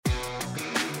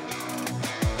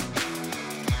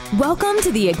Welcome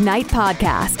to the Ignite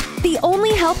Podcast, the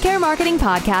only healthcare marketing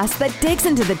podcast that digs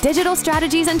into the digital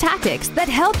strategies and tactics that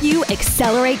help you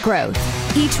accelerate growth.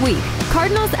 Each week,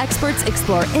 Cardinals experts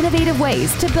explore innovative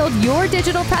ways to build your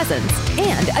digital presence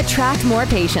and attract more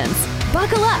patients.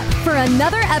 Buckle up for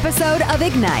another episode of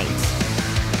Ignite.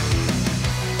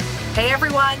 Hey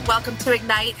everyone, welcome to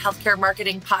Ignite Healthcare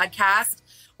Marketing Podcast.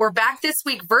 We're back this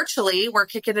week virtually. We're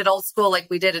kicking it old school like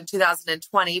we did in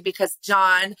 2020 because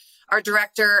John, our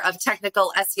director of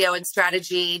technical SEO and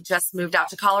strategy, just moved out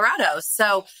to Colorado.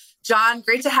 So John,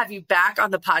 great to have you back on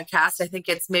the podcast. I think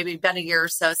it's maybe been a year or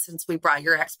so since we brought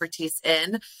your expertise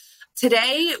in.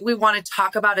 Today, we want to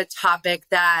talk about a topic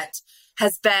that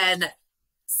has been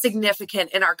significant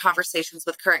in our conversations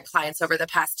with current clients over the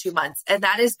past 2 months, and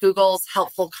that is Google's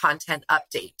helpful content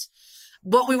update.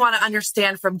 What we want to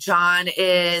understand from John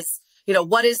is,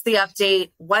 what is the update?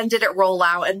 When did it roll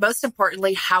out? And most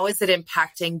importantly, how is it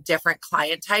impacting different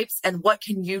client types? And what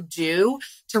can you do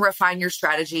to refine your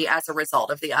strategy as a result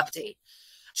of the update?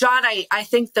 John, I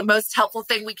think the most helpful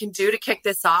thing we can do to kick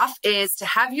this off is to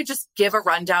have you just give a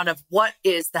rundown of what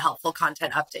is the helpful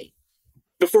content update.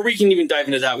 Before we can even dive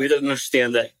into that, we have to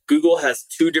understand that Google has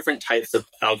two different types of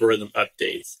algorithm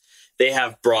updates. They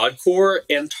have broad core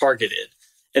and targeted.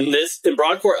 And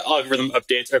broad core algorithm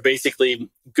updates are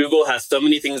basically Google has so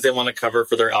many things they want to cover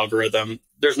for their algorithm.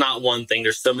 There's not one thing.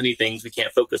 There's so many things we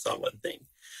can't focus on one thing.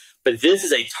 But this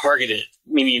is a targeted,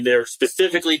 meaning they're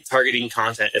specifically targeting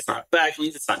content. It's not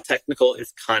backlinks. It's not technical.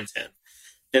 It's content.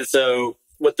 And so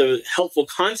what the helpful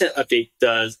content update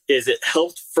does is it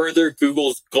helps further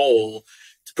Google's goal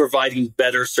to providing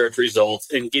better search results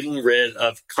and getting rid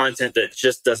of content that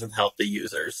just doesn't help the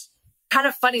users. Kind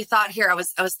of funny thought here. I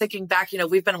was thinking back,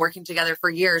 we've been working together for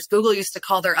years. Google used to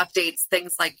call their updates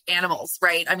things like animals,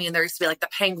 right? I mean, there used to be like the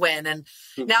penguin, and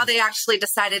now they actually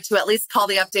decided to at least call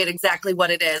the update exactly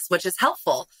what it is, which is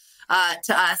helpful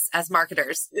to us as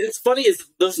marketers. It's funny is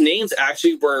those names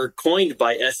actually were coined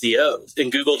by SEOs,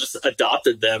 and Google just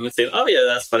adopted them and said, oh yeah,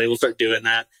 that's funny. We'll start doing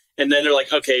that. And then they're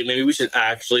like, okay, maybe we should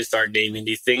actually start naming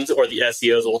these things, or the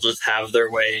SEOs will just have their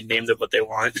way and name them what they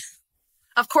want.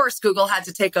 Of course, Google had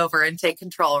to take over and take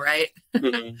control, right?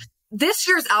 Mm-hmm. This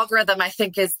year's algorithm, I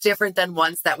think, is different than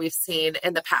ones that we've seen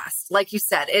in the past. Like you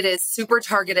said, it is super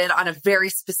targeted on a very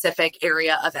specific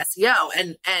area of SEO.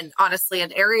 And honestly,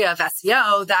 an area of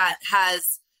SEO that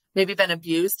has maybe been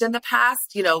abused in the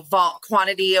past.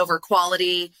 Quantity over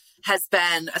quality has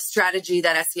been a strategy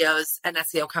that SEOs and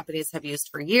SEO companies have used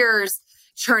for years.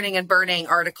 Churning and burning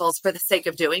articles for the sake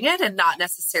of doing it and not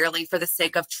necessarily for the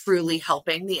sake of truly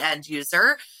helping the end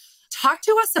user. Talk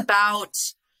to us about,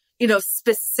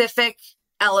 specific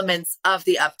elements of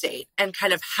the update and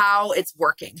kind of how it's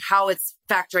working, how it's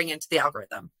factoring into the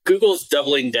algorithm. Google's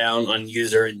doubling down on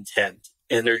user intent,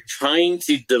 and they're trying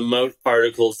to demote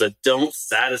articles that don't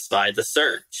satisfy the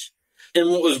search. And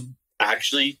what was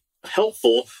actually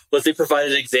helpful was they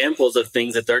provided examples of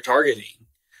things that they're targeting.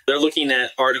 They're looking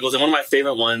at articles, and one of my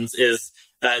favorite ones is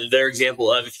their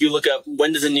example of, if you look up,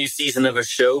 when does a new season of a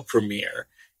show premiere?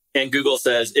 And Google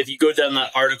says, if you go down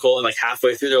that article and like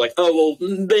halfway through, they're like, oh,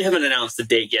 well, they haven't announced the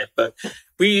date yet, but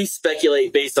we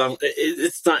speculate based on,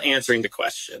 it's not answering the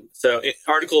question. So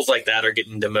articles like that are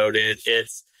getting demoted.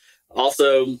 It's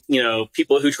also,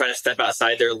 people who try to step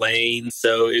outside their lane.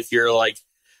 So if you're like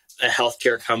a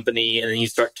healthcare company and then you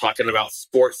start talking about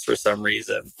sports for some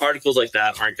reason, articles like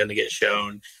that aren't going to get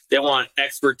shown. They want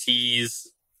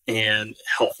expertise and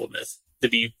helpfulness to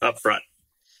be upfront.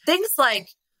 Things like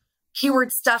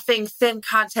keyword stuffing, thin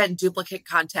content, duplicate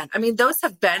content. I mean, those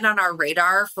have been on our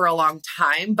radar for a long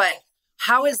time, but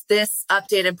how is this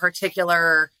update in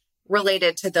particular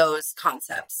related to those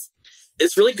concepts?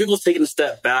 It's really Google's taking a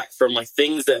step back from like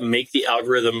things that make the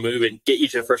algorithm move and get you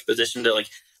to first position to like,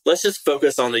 let's just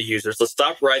focus on the users. Let's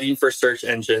stop writing for search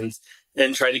engines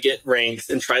and try to get ranks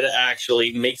and try to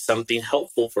actually make something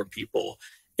helpful for people.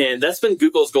 And that's been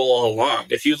Google's goal all along.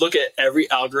 If you look at every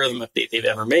algorithm update they've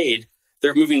ever made,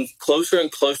 they're moving closer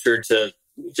and closer to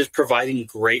just providing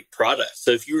great products.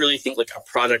 So if you really think like a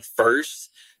product first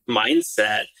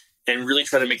mindset and really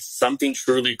try to make something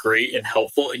truly great and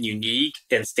helpful and unique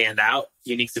and stand out,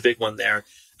 unique's a big one there.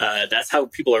 That's how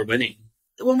people are winning.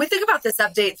 When we think about this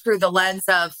update through the lens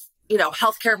of,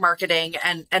 healthcare marketing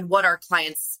and what our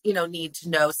clients, need to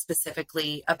know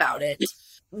specifically about it,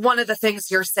 one of the things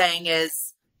you're saying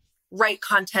is write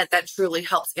content that truly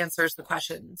helps answers the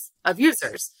questions of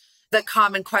users. The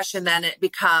common question then it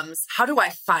becomes, how do I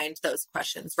find those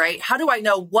questions, right? How do I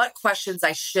know what questions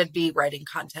I should be writing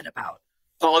content about?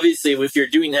 Obviously, if you're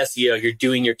doing SEO, you're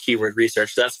doing your keyword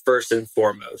research. That's first and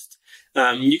foremost.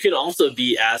 You can also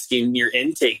be asking your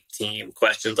intake team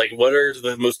questions, like what are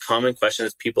the most common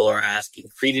questions people are asking,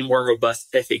 creating more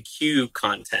robust FAQ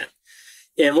content.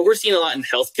 And what we're seeing a lot in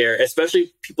healthcare,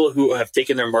 especially people who have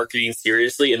taken their marketing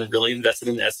seriously and really invested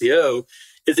in SEO,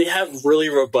 is they have really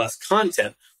robust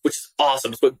content, which is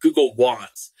awesome. It's what Google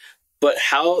wants. But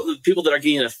how the people that are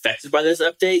getting affected by this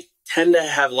update tend to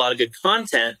have a lot of good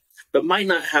content, but might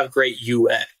not have great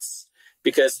UX,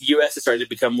 because UX is starting to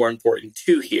become more important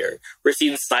too here. We're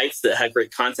seeing sites that have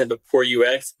great content but poor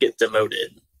UX get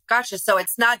demoted. Gotcha. So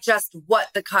it's not just what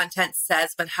the content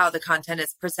says, but how the content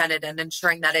is presented and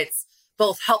ensuring that it's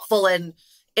both helpful in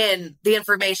the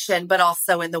information, but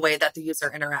also in the way that the user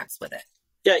interacts with it.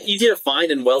 Yeah, easy to find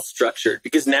and well structured,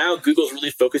 because now Google's really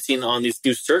focusing on these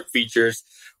new search features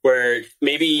where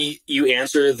maybe you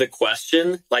answer the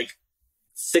question like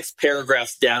 6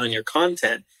 paragraphs down in your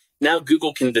content. Now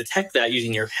Google can detect that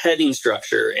using your heading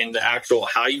structure and the actual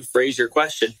how you phrase your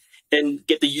question and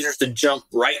get the users to jump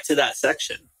right to that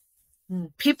section.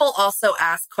 People also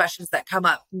ask questions that come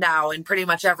up now in pretty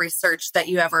much every search that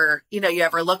you ever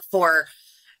look for.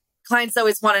 Clients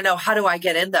always want to know, how do I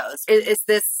get in those? Is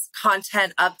this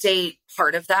content update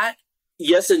part of that?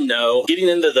 Yes and no. Getting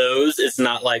into those is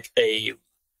not like a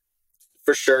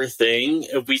for sure thing.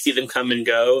 We see them come and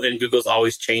go, and Google's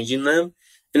always changing them.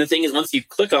 And the thing is, once you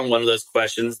click on one of those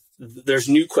questions, there's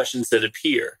new questions that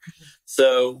appear.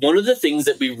 So one of the things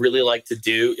that we really like to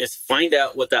do is find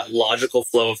out what that logical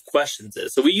flow of questions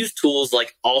is. So we use tools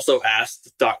like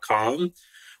alsoasked.com,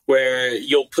 where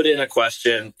you'll put in a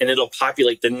question and it'll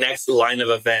populate the next line of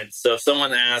events. So if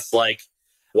someone asks like,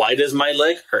 why does my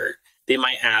leg hurt? They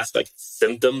might ask like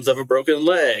symptoms of a broken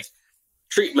leg,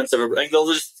 treatments of a, like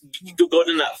they'll just go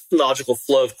in that logical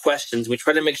flow of questions. We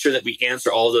try to make sure that we answer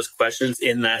all of those questions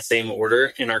in that same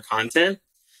order in our content,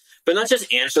 but not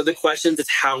just answer the questions,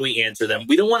 it's how we answer them.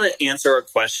 We don't want to answer a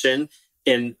question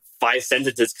in 5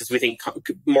 sentences because we think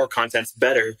more content's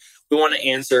better. We want to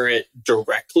answer it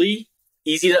directly,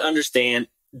 easy to understand,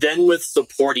 then with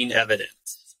supporting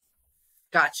evidence.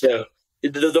 Gotcha. So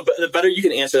the better you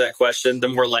can answer that question, the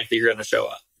more likely you're going to show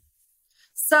up.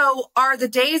 So are the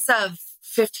days of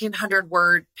 1,500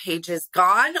 word pages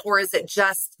gone, or is it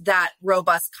just that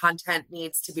robust content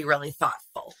needs to be really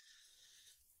thoughtful?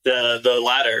 The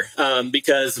latter,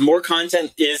 because more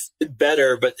content is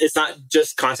better, but it's not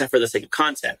just content for the sake of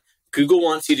content. Google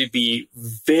wants you to be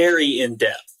very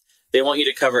in-depth. They want you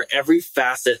to cover every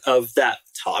facet of that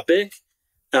topic,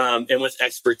 and with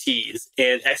expertise.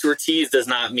 And expertise does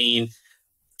not mean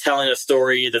telling a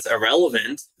story that's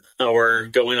irrelevant or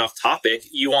going off topic.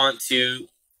 You want to,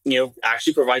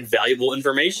 actually provide valuable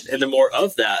information. And the more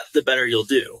of that, the better you'll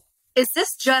do. Is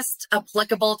this just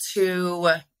applicable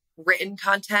to written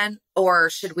content,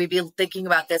 or should we be thinking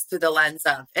about this through the lens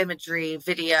of imagery,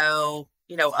 video,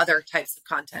 other types of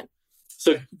content?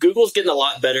 So Google's getting a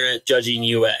lot better at judging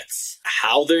UX.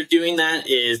 How they're doing that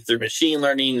is through machine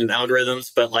learning and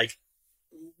algorithms, but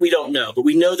we don't know. But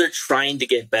we know they're trying to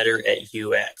get better at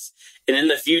UX. And in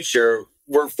the future,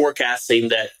 we're forecasting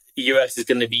that UX is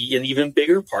going to be an even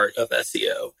bigger part of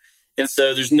SEO. And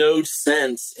so there's no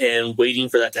sense in waiting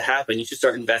for that to happen. You should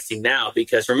start investing now,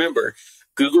 because remember,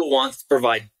 Google wants to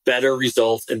provide better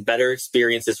results and better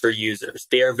experiences for users.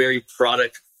 They are very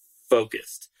product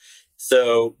focused.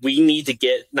 So we need to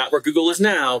get not where Google is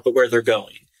now, but where they're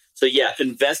going. So yeah,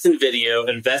 invest in video,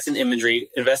 invest in imagery,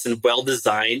 invest in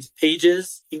well-designed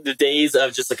pages. The days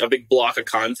of just like a big block of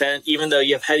content, even though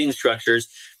you have heading structures,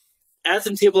 add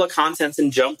some table of contents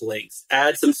and jump links,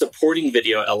 add some supporting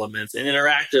video elements and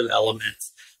interactive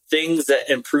elements, things that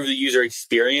improve the user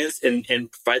experience and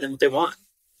provide them what they want.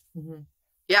 Mm-hmm.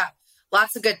 Yeah,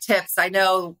 lots of good tips. I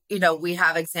know, we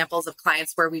have examples of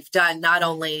clients where we've done not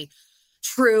only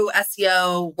true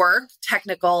SEO work,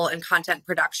 technical and content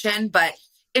production, but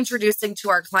introducing to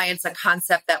our clients a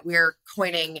concept that we're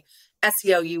coining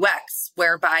SEO UX,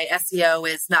 whereby SEO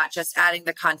is not just adding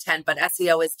the content, but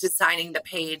SEO is designing the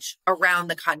page around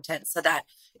the content so that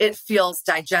it feels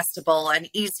digestible and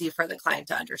easy for the client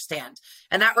to understand.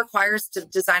 And that requires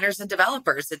designers and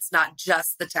developers. It's not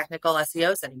just the technical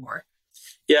SEOs anymore.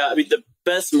 Yeah, the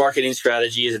best marketing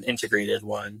strategy is an integrated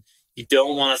one. You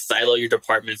don't want to silo your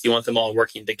departments. You want them all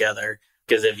working together.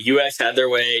 Because if UX had their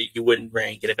way, you wouldn't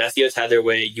rank. And if SEOs had their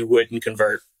way, you wouldn't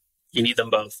convert. You need them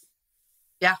both.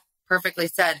 Yeah, perfectly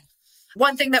said.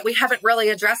 One thing that we haven't really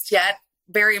addressed yet,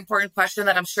 very important question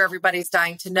that I'm sure everybody's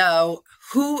dying to know,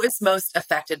 who is most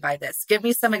affected by this? Give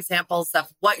me some examples of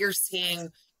what you're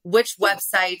seeing, which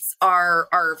websites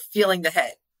are feeling the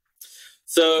hit.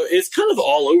 So it's kind of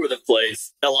all over the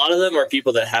place. A lot of them are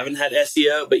people that haven't had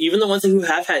SEO, but even the ones who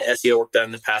have had SEO work done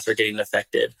in the past are getting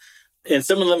affected. And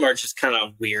some of them are just kind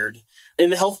of weird. In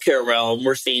the healthcare realm,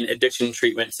 we're seeing addiction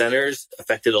treatment centers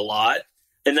affected a lot.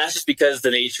 And that's just because the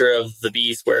nature of the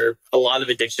beast, where a lot of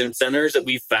addiction centers that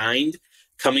we find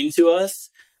coming to us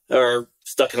are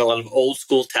stuck in a lot of old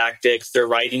school tactics. They're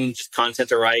writing just content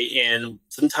to write. And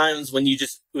sometimes when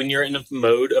you're in a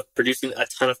mode of producing a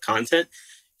ton of content,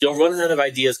 you'll run out of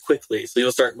ideas quickly. So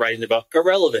you'll start writing about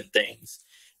irrelevant things.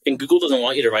 And Google doesn't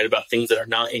want you to write about things that are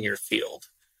not in your field.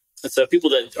 And so people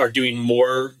that are doing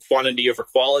more quantity over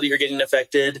quality are getting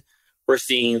affected. We're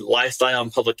seeing lifestyle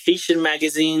and publication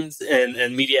magazines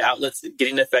and media outlets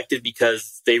getting affected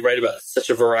because they write about such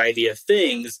a variety of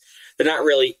things. They're not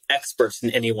really experts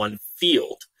in any one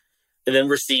field. And then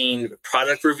we're seeing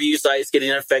product review sites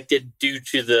getting affected due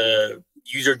to the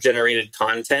user-generated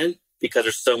content because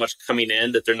there's so much coming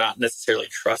in that they're not necessarily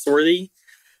trustworthy.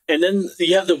 And then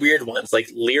you have the weird ones, like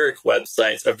lyric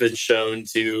websites have been shown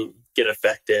to get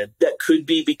affected. That could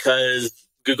be because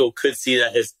Google could see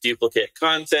that as duplicate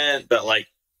content, but I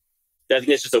think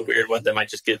it's just a weird one that might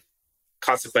just get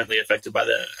consequently affected by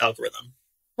the algorithm.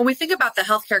 When we think about the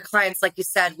healthcare clients, like you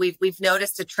said, we've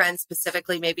noticed a trend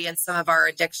specifically maybe in some of our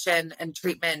addiction and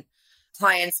treatment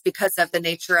clients because of the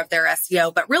nature of their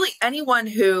SEO, but really anyone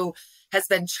who has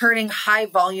been churning high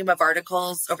volume of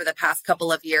articles over the past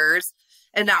couple of years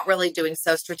and not really doing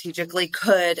so strategically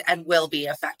could and will be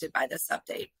affected by this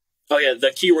update. Oh, yeah.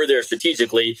 The keyword there is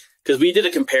strategically, because we did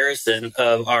a comparison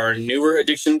of our newer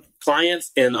addiction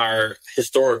clients and our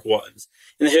historic ones.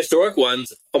 And the historic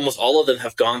ones, almost all of them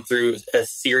have gone through a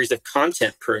series of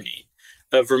content pruning,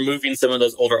 of removing some of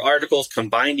those older articles,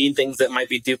 combining things that might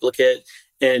be duplicate,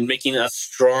 and making a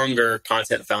stronger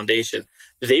content foundation.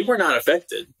 They were not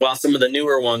affected, while some of the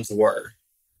newer ones were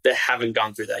that haven't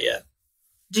gone through that yet.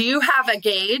 Do you have a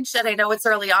gauge? And I know it's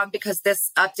early on because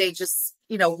this update just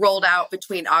rolled out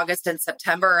between August and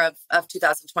September of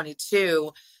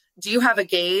 2022. Do you have a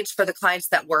gauge for the clients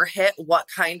that were hit, what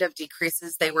kind of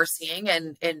decreases they were seeing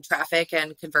in traffic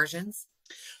and conversions?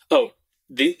 Oh,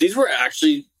 these were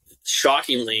actually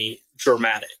shockingly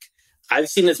dramatic. I've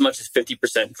seen as much as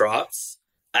 50% drops.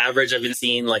 Average, I've been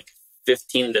seeing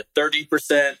 15 to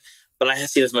 30%, but I have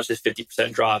seen as much as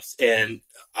 50% drops, and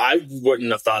I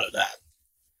wouldn't have thought of that.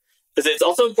 It's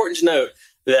also important to note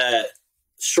that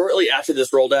shortly after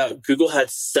this rolled out, Google had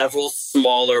several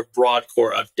smaller broad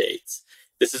core updates.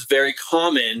 This is very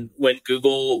common when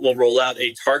Google will roll out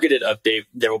a targeted update.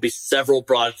 There will be several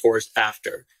broad cores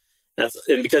after. And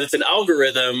because it's an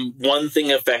algorithm, one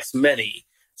thing affects many.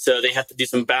 So they have to do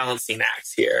some balancing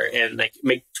acts here and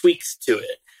make tweaks to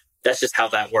it. That's just how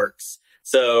that works.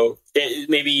 So it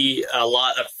may be a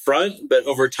lot up front, but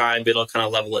over time, it'll kind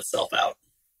of level itself out.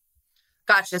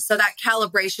 Gotcha. So that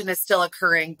calibration is still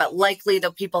occurring, but likely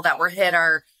the people that were hit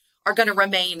are going to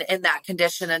remain in that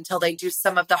condition until they do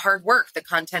some of the hard work, the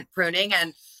content pruning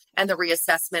and the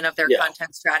reassessment of their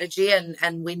content strategy.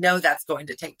 And we know that's going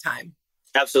to take time.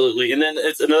 Absolutely. And then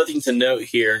it's another thing to note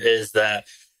here is that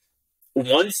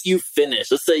once you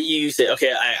finish, let's say you say,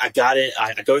 okay, I got it.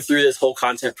 I go through this whole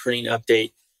content pruning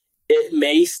update. It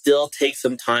may still take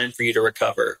some time for you to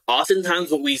recover. Oftentimes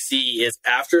what we see is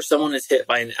after someone is hit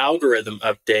by an algorithm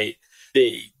update,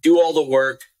 they do all the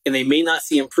work and they may not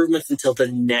see improvements until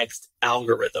the next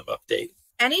algorithm update.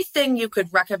 Anything you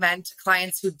could recommend to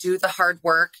clients who do the hard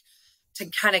work to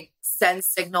kind of send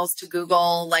signals to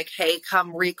Google like, hey,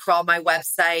 come recrawl my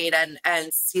website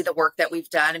and see the work that we've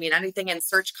done? I mean, anything in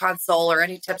Search Console or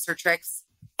any tips or tricks?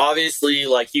 Obviously,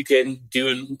 you can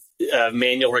do a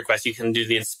manual request. You can do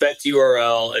the inspect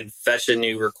URL and fetch a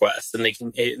new request, and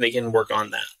they can work on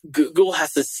that. Google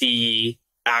has to see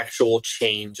actual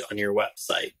change on your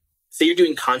website. Say you're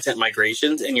doing content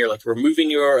migrations and you're removing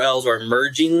URLs or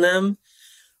merging them.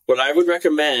 What I would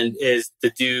recommend is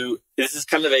this is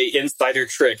kind of a insider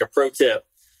trick, a pro tip.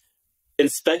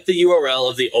 Inspect the URL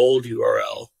of the old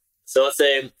URL. So let's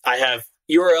say I have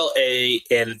URL A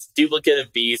and it's a duplicate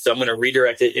of B, so I'm going to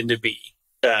redirect it into B.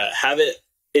 Have it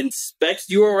inspect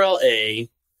URL A,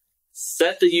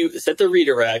 set the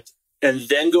redirect, and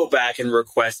then go back and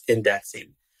request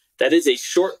indexing. That is a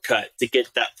shortcut to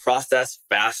get that process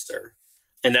faster.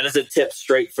 And that is a tip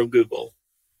straight from Google.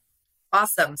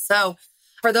 Awesome. So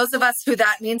for those of us who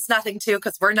that means nothing to,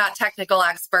 because we're not technical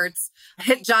experts,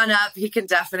 hit John up. He can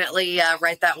definitely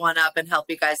write that one up and help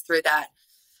you guys through that.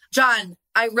 John,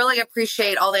 I really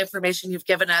appreciate all the information you've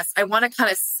given us. I want to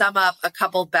kind of sum up a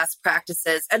couple best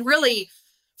practices, and really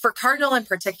for Cardinal in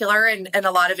particular, and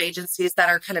a lot of agencies that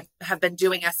are kind of have been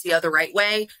doing SEO the right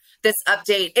way. This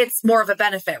update, it's more of a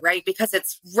benefit, right? Because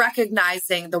it's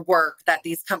recognizing the work that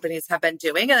these companies have been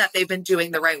doing and that they've been doing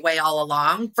the right way all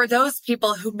along. For those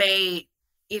people who may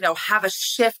have a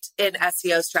shift in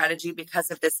SEO strategy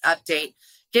because of this update.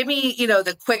 Give me,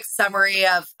 the quick summary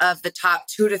of the top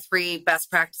 2 to 3 best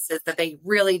practices that they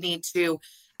really need to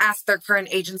ask their current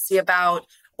agency about,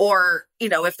 or,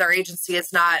 if their agency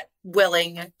is not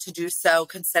willing to do so,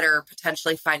 consider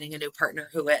potentially finding a new partner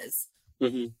who is.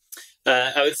 Mm-hmm.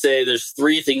 I would say there's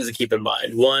 3 things to keep in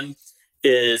mind. One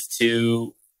is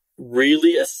to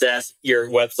really assess your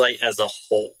website as a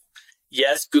whole.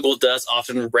 Yes, Google does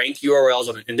often rank URLs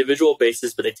on an individual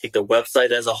basis, but they take the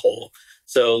website as a whole.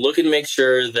 So look and make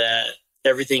sure that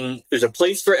there's a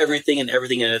place for everything and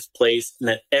everything in its place, and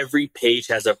that every page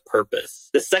has a purpose.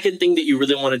 The second thing that you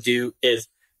really want to do is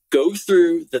go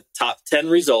through the top 10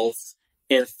 results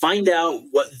and find out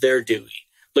what they're doing.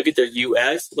 Look at their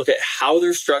UX, look at how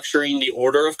they're structuring the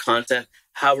order of content,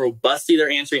 how robustly they're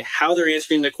answering, how they're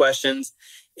answering the questions,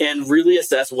 and really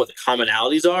assess what the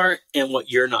commonalities are and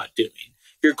what you're not doing.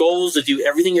 Your goal is to do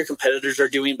everything your competitors are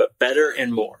doing, but better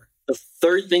and more. The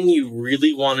third thing you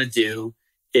really want to do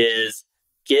is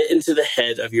get into the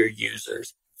head of your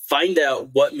users. Find out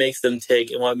what makes them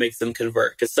tick and what makes them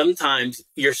convert. Because sometimes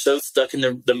you're so stuck in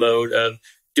the mode of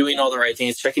doing all the right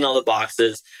things, checking all the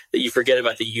boxes, that you forget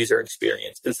about the user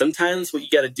experience. And sometimes what you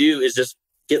got to do is just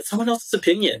get someone else's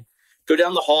opinion. Go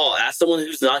down the hall, ask someone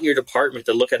who's not in your department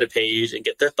to look at a page and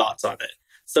get their thoughts on it.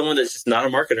 Someone that's just not a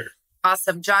marketer.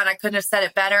 Awesome. John, I couldn't have said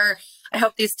it better. I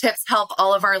hope these tips help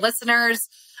all of our listeners.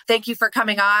 Thank you for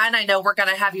coming on. I know we're going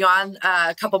to have you on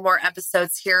a couple more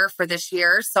episodes here for this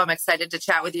year, so I'm excited to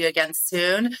chat with you again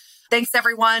soon. Thanks,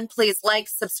 everyone. Please like,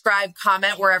 subscribe,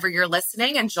 comment wherever you're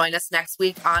listening, and join us next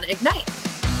week on Ignite.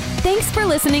 Thanks for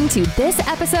listening to this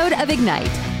episode of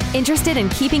Ignite. Interested in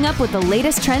keeping up with the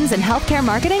latest trends in healthcare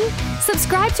marketing?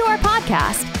 Subscribe to our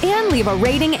podcast and leave a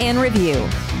rating and review.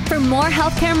 For more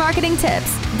healthcare marketing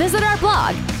tips, visit our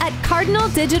blog at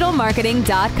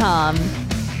cardinaldigitalmarketing.com.